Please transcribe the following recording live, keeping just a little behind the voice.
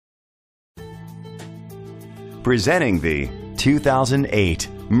Presenting the 2008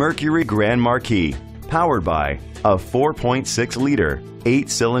 Mercury Grand Marquis, powered by a 4.6-liter,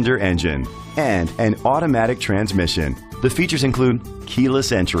 8-cylinder engine and an automatic transmission. The features include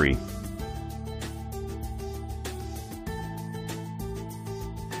keyless entry,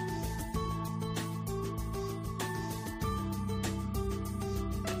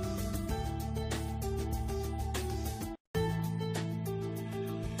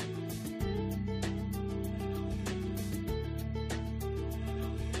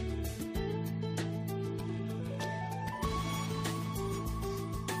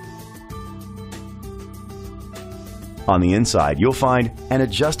 On the inside, you'll find an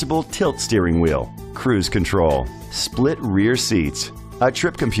adjustable tilt steering wheel, cruise control, split rear seats, a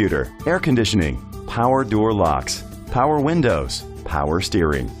trip computer, air conditioning, power door locks, power windows, power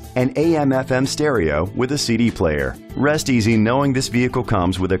steering, an AM/FM stereo with a CD player. Rest easy knowing this vehicle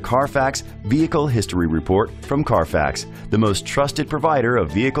comes with a Carfax Vehicle History Report from Carfax, the most trusted provider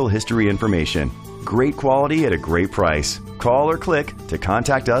of vehicle history information. Great quality at a great price. Call or click to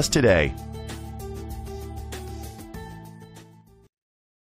contact us today.